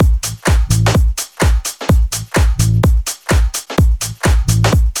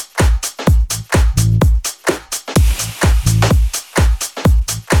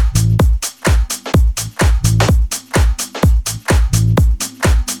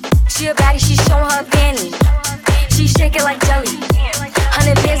She a baddie, she showing her panties. She shake it like jelly.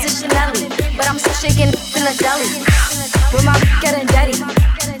 100 bands of Chanel, but I'm still shaking in the deli. With my getting dirty.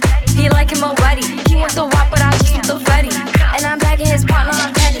 He like him already. He want the wop, but I just want the Freddy. And I'm bagging his partner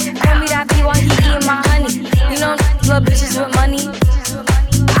on petty. Call me that B while he eating my honey. You know, little bitches with money.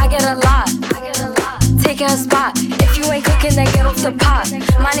 I get a lot. Taking a spot. If you ain't cooking, then get off the pot.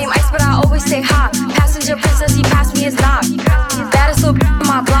 My name Ice, but I always stay hot. Passenger princess, he passed me his knock. Baddest little on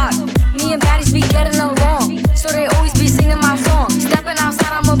my block. Me and baddies be getting along, so they always be singing my song. Stepping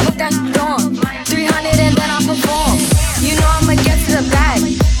outside, I'ma put that shit on. 300 and then I perform. You know I'ma get to the bag.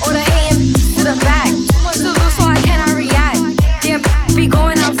 Or the hating to the back. Too much to lose, so I cannot react. Damn, be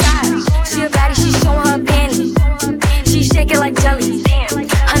going outside. She a baddie, she showing her panties. She shake it like jelly.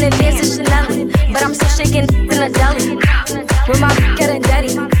 100 bands of Chanel, but I'm still shaking in the deli. With my getting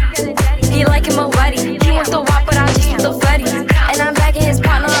dirty. He like him already. He want the wop, but I just want the Freddy. And I'm bagging his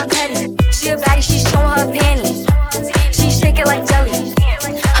partner on petty. She a baddie, she showing her panties. She shake it like jelly.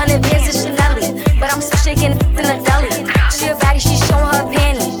 100 bands of Chanel, but I'm still shaking in the deli. She a baddie, she showing her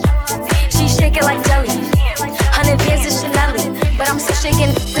panties. She shake it like jelly. 100 bands of Chanel, but I'm still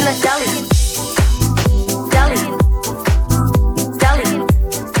shaking in the deli. Deli.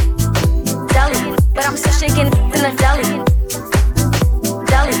 But I'm still shaking in the deli.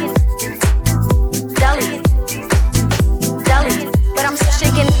 But I'm still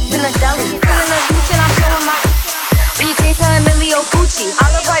shaking in the deli. I'm in the beach and I'm showing my PJ to Emilio Gucci. I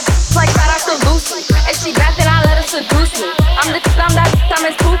look like that after Lucy. And she bad, then I let her seduce me. I'm that I'm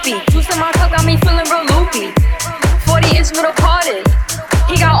as poopy. Juicing my cup got me feeling real loopy. 40-inch middle parted.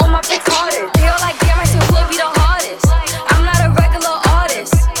 He got all my pics harder. They all like, damn, I still flow be the hardest. I'm not a regular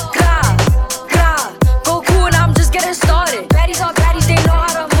artist. Go cool and I'm just getting started. Baddies are baddies, they know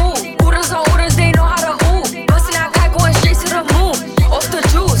how to move. Hooters are hooters, they know how to ooh. Bustin' that back, going straight to the moon. Off the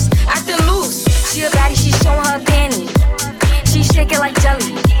juice, acting loose. She a baddie, she showing her panties. She shake it like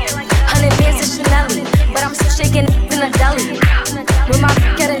jelly. 100 bands of Chanel, but I'm still shaking in the deli. With my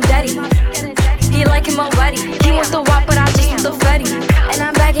getting dirty. He like him already. He want the wop, but I just want the Freddy. And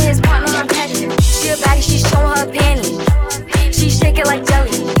I'm bagging his partner on petty. She a baddie, she showing her panties. She shake it like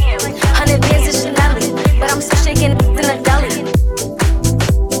jelly. 100 bands of Chanel, but I'm still shaking